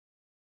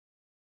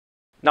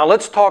Now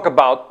let's talk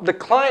about the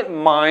client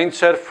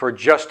mindset for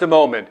just a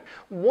moment.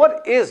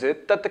 What is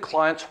it that the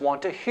clients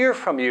want to hear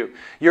from you?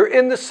 You're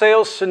in the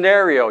sales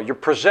scenario, you're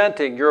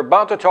presenting, you're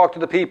about to talk to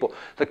the people.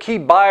 The key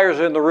buyers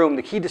are in the room,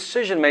 the key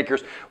decision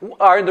makers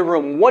are in the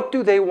room. What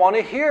do they want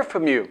to hear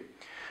from you?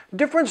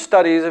 Different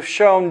studies have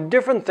shown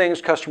different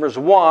things customers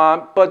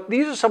want, but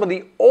these are some of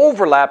the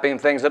overlapping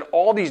things that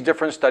all these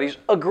different studies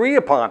agree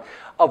upon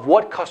of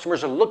what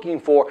customers are looking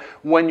for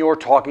when you're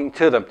talking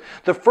to them.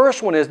 The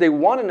first one is they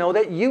want to know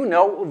that you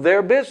know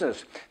their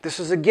business. This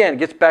is, again,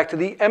 gets back to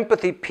the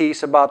empathy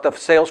piece about the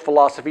sales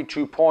philosophy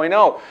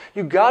 2.0.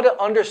 You got to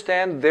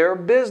understand their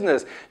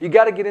business. You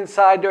got to get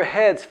inside their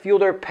heads, feel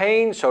their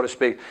pain, so to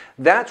speak.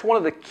 That's one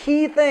of the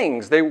key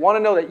things. They want to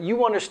know that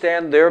you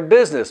understand their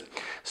business.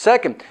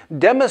 Second,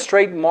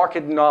 demonstrate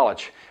market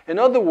knowledge. In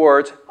other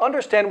words,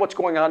 understand what's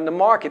going on in the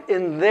market,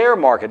 in their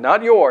market,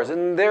 not yours,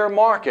 in their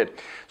market.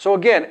 So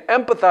again,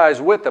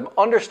 empathize with them.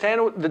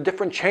 Understand the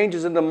different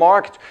changes in the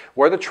market,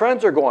 where the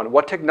trends are going,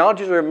 what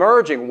technologies are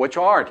emerging, which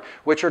aren't,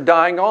 which are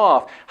dying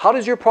off. How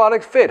does your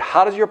product fit?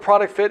 How does your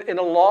product fit in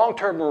a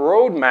long-term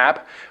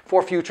roadmap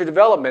for future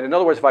development? In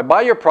other words, if I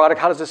buy your product,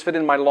 how does this fit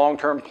in my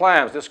long-term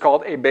plans? This is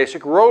called a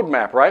basic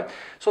roadmap, right?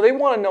 So they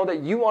want to know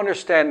that you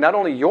understand not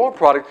only your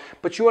product,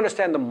 but you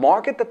understand the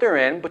market that they're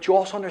in, but you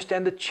also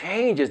understand the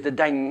changes, the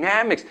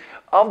dynamics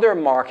of their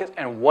markets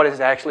and what is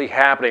actually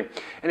happening.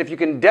 And if you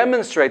can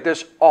demonstrate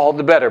this, all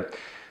the better.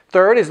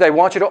 Third is they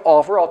want you to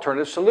offer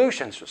alternative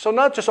solutions. So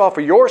not just offer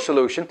your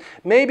solution,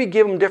 maybe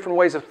give them different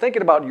ways of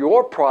thinking about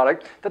your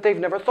product that they've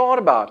never thought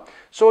about.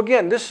 So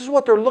again, this is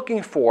what they're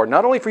looking for.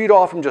 Not only for you to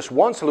offer them just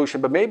one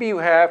solution, but maybe you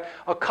have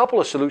a couple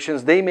of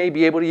solutions they may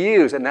be able to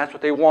use, and that's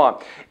what they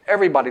want.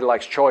 Everybody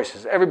likes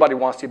choices. Everybody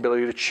wants the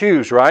ability to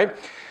choose, right?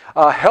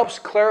 Helps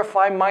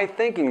clarify my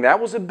thinking. That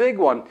was a big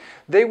one.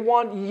 They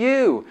want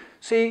you.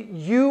 See,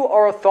 you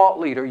are a thought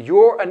leader.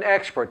 You're an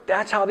expert.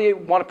 That's how they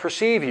want to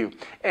perceive you.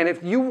 And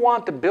if you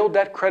want to build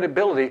that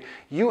credibility,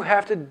 you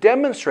have to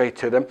demonstrate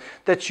to them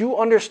that you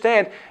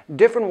understand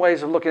different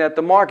ways of looking at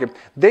the market.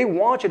 They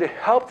want you to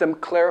help them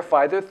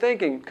clarify their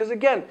thinking. Because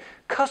again,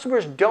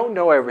 customers don't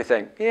know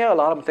everything. Yeah, a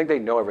lot of them think they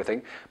know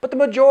everything, but the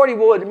majority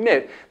will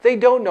admit they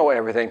don't know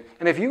everything.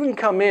 And if you can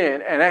come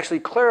in and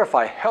actually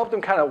clarify, help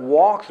them kind of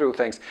walk through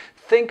things,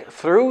 think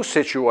through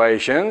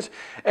situations,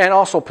 and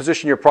also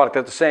position your product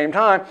at the same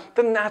time,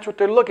 then that's what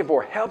they're looking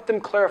for. Help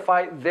them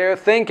clarify their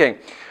thinking.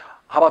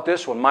 How about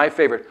this one, my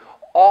favorite?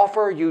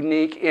 Offer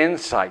unique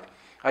insight.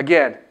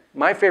 Again,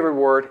 my favorite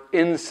word,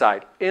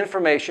 insight.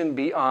 Information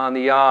beyond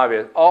the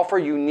obvious. Offer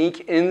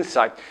unique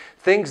insight.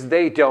 Things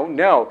they don't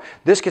know.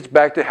 This gets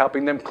back to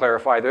helping them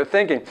clarify their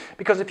thinking.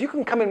 Because if you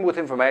can come in with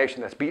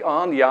information that's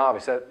beyond the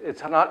obvious, that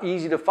it's not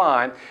easy to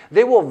find,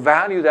 they will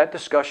value that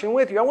discussion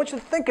with you. I want you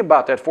to think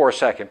about that for a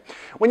second.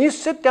 When you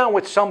sit down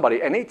with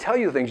somebody and they tell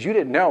you things you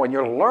didn't know and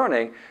you're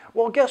learning,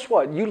 well, guess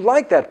what? You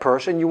like that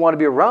person, you want to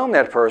be around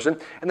that person,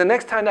 and the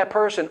next time that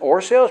person or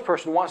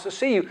salesperson wants to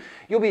see you,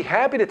 you'll be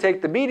happy to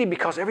take the meeting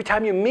because every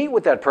time you meet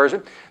with that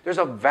person, there's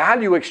a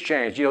value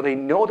exchange. You know, they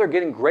know they're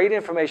getting great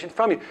information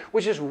from you,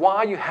 which is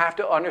why you have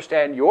to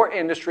understand your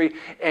industry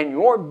and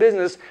your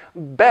business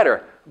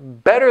better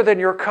than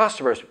your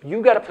customers.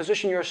 You've got to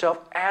position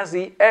yourself as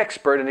the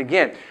expert, and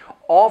again,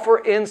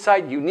 offer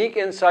insight, unique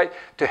insight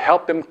to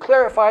help them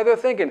clarify their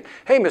thinking.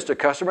 Hey, Mr.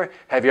 Customer,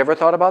 have you ever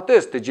thought about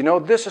this? Did you know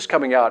this is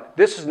coming out?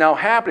 This is now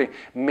happening.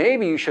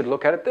 Maybe you should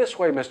look at it this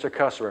way, Mr.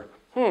 Customer.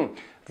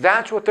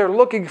 That's what they're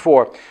looking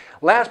for.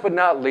 Last but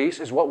not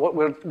least is what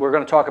we're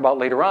going to talk about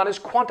later on is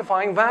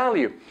quantifying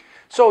value.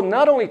 So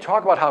not only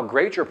talk about how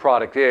great your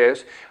product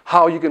is,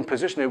 how you can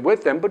position it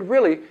with them, but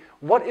really,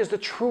 what is the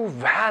true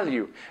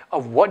value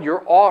of what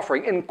you're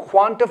offering in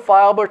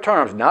quantifiable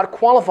terms, not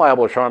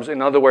qualifiable terms,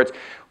 in other words,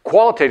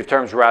 qualitative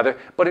terms rather,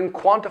 but in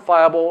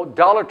quantifiable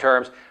dollar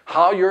terms,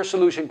 how your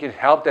solution can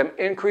help them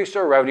increase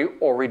their revenue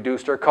or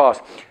reduce their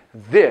costs.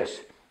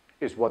 This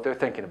is what they're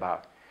thinking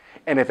about.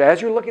 And if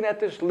as you're looking at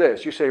this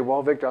list, you say,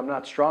 well, Victor, I'm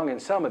not strong in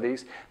some of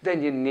these,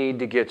 then you need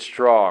to get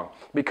strong.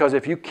 Because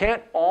if you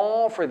can't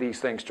offer these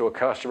things to a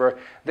customer,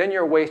 then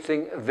you're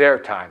wasting their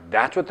time.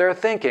 That's what they're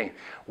thinking.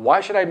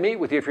 Why should I meet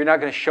with you if you're not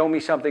going to show me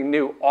something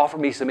new, offer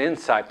me some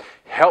insight,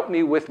 help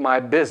me with my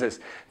business?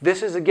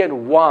 This is,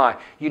 again, why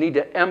you need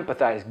to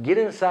empathize, get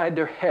inside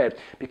their head.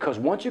 Because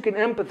once you can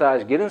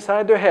empathize, get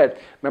inside their head,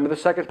 remember the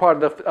second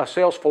part of the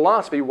sales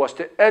philosophy was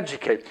to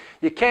educate.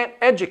 You can't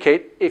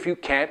educate if you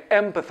can't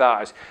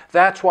empathize.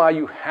 That's why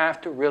you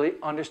have to really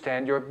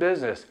understand your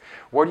business.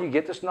 Where do you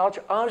get this knowledge?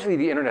 Obviously,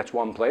 the internet's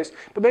one place,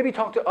 but maybe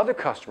talk to other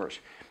customers.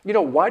 You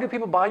know, why do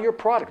people buy your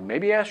product?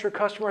 Maybe ask your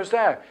customers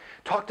that.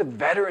 Talk to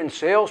veteran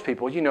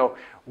salespeople. You know,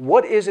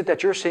 what is it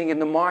that you're seeing in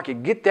the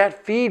market? Get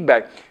that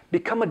feedback.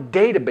 Become a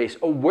database,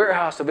 a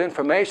warehouse of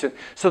information,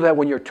 so that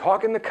when you're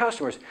talking to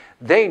customers,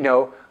 they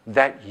know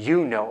that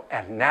you know,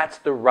 and that's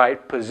the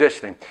right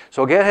positioning.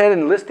 So go ahead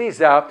and list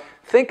these out.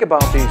 Think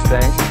about these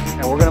things,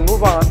 and we're going to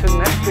move on to the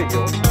next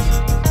video.